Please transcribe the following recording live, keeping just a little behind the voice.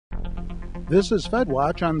This is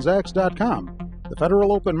FedWatch on Zacks.com. The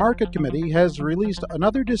Federal Open Market Committee has released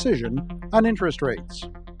another decision on interest rates.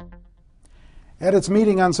 At its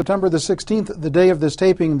meeting on September the 16th, the day of this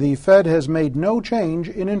taping, the Fed has made no change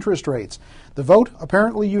in interest rates. The vote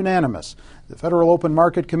apparently unanimous. The Federal Open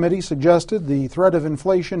Market Committee suggested the threat of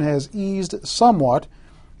inflation has eased somewhat.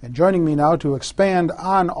 And joining me now to expand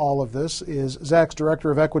on all of this is Zacks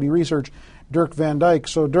Director of Equity Research, Dirk Van Dyke.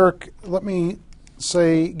 So, Dirk, let me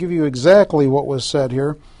give you exactly what was said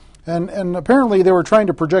here. And apparently they were trying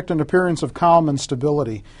to project an appearance of calm and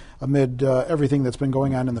stability amid everything that's been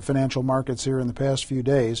going on in the financial markets here in the past few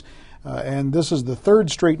days. And this is the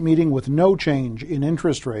third straight meeting with no change in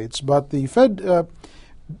interest rates. But the Fed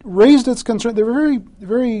raised its concern. They were very,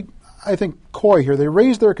 very, I think, coy here. They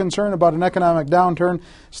raised their concern about an economic downturn,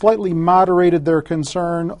 slightly moderated their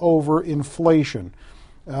concern over inflation.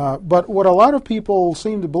 But what a lot of people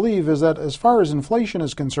seem to believe is that as far as inflation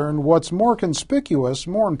is concerned, what's more conspicuous,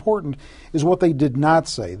 more important, is what they did not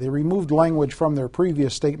say. They removed language from their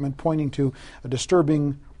previous statement pointing to a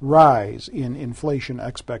disturbing rise in inflation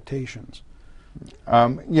expectations.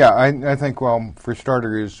 I think, well, for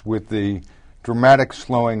starters, with the dramatic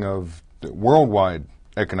slowing of the worldwide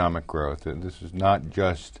economic growth, and this is not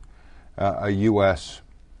just a U.S.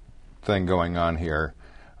 thing going on here,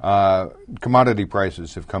 commodity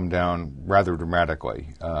prices have come down rather dramatically,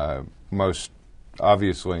 most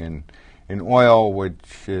obviously in oil,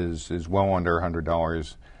 which is well under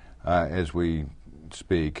 $100 as we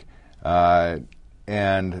speak. And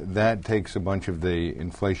that takes a bunch of the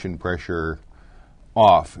inflation pressure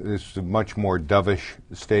off. This is a much more dovish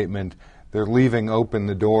statement. They're leaving open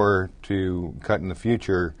the door to cut in the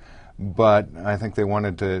future, but I think they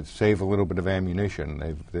wanted to save a little bit of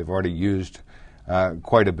ammunition. They've already used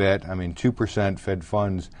quite a bit. I mean, 2% Fed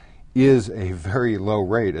funds is a very low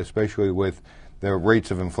rate, especially with the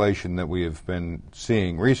rates of inflation that we have been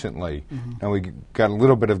seeing recently. Mm-hmm. Now, we got a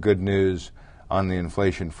little bit of good news on the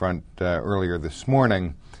inflation front earlier this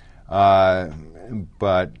morning,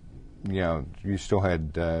 but you still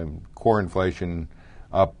had core inflation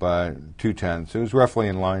up 0.2. It was roughly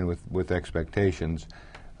in line with expectations.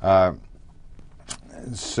 I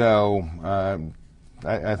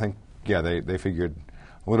think. Yeah, they figured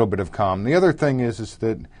a little bit of calm. The other thing is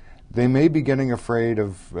that they may be getting afraid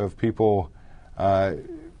of people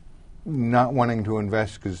not wanting to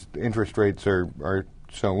invest because interest rates are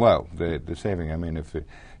so low, the saving. I mean, if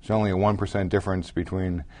it's only a 1% difference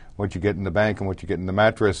between what you get in the bank and what you get in the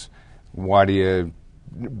mattress, why do you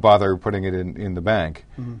bother putting it in the bank?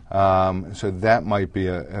 Mm-hmm. So that might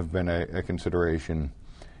have been a consideration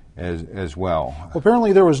as well.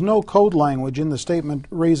 Apparently there was no code language in the statement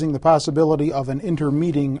raising the possibility of an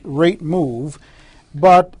intermeeting rate move,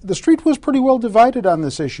 but the street was pretty well divided on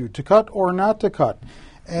this issue, to cut or not to cut.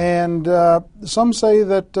 And some say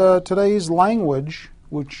that today's language,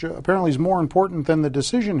 which apparently is more important than the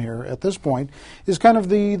decision here at this point, is kind of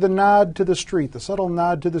the nod to the street, the subtle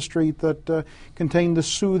nod to the street that contained the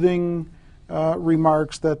soothing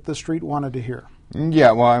remarks that the street wanted to hear.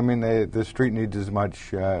 Yeah, well, I mean, the street needs as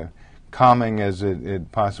much calming as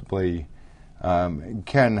it possibly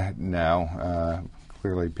can now.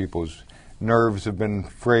 Clearly, people's nerves have been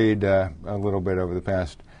frayed a little bit over the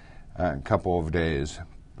past couple of days,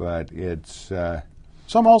 but it's...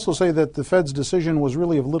 Some also say that the Fed's decision was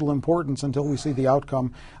really of little importance until we see the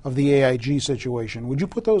outcome of the AIG situation. Would you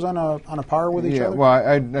put those on a par with each other? Well,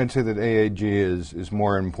 I'd say that AIG is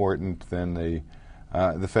more important than the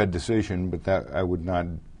Fed decision, but that I would not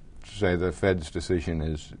say the Fed's decision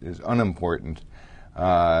is unimportant.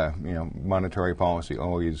 Monetary policy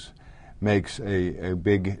always makes a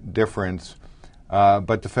big difference,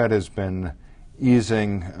 but the Fed has been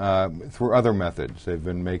easing through other methods. They've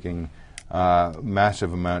been making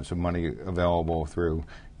massive amounts of money available through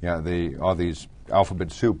all these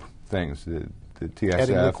alphabet soup things, the TSF,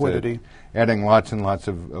 adding liquidity, adding lots and lots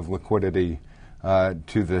of liquidity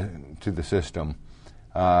to the system.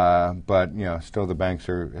 But still the banks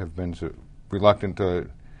have been reluctant to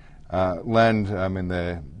lend. I mean,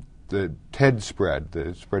 the TED spread,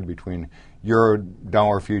 the spread between euro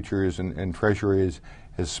dollar futures and treasuries,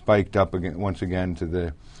 has spiked up once again to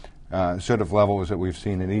the sort of levels that we've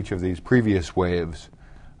seen in each of these previous waves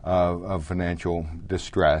of financial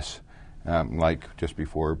distress, like just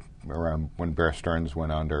before, around when Bear Stearns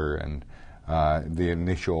went under, and the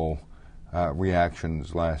initial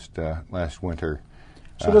reactions last winter.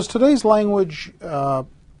 So does today's language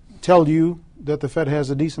tell you that the Fed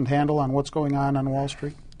has a decent handle on what's going on Wall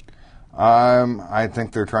Street? I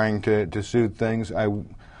think they're trying to soothe things.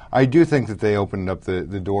 I do think that they opened up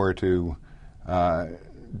the door to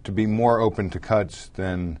be more open to cuts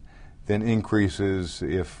than then increases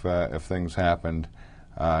if things happened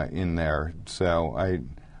in there. So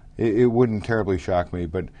it wouldn't terribly shock me.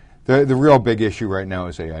 But the real big issue right now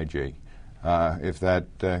is AIG. If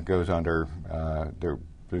that goes under,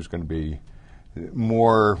 there's going to be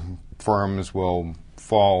more firms will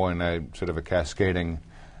fall in a sort of a cascading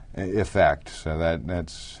effect. So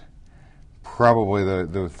that's probably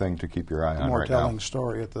the thing to keep your eye on right now. More telling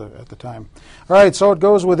story at the time. All right, so it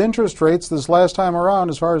goes with interest rates this last time around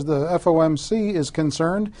as far as the FOMC is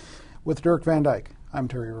concerned. With Dirk Van Dyke, I'm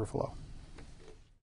Terry Ruffalo.